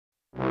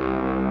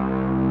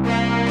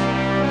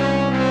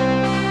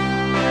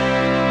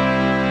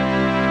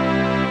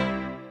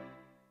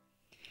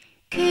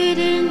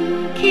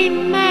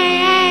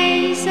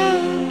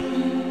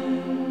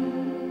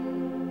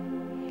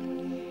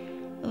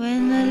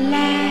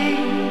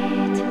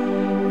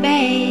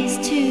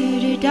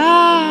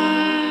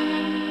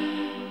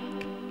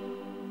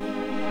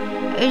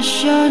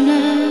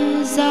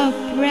shortness of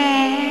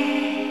breath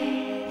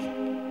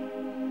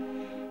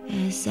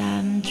as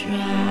I'm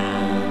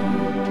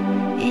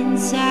drowned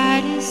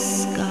inside a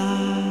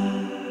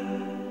scar.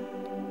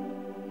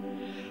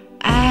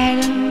 I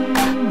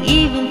don't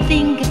even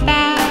think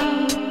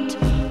about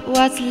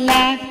what's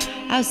left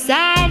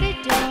outside the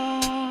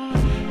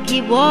door.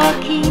 Keep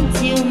walking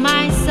till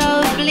my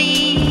soul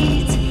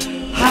bleeds,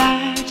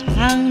 heart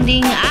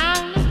pounding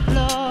on the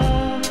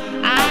floor.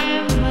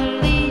 I'm a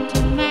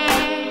little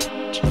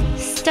match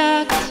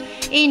stuck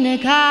in a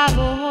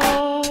cobble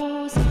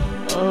holes.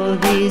 All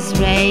these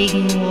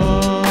raging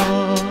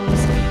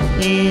walls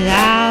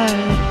without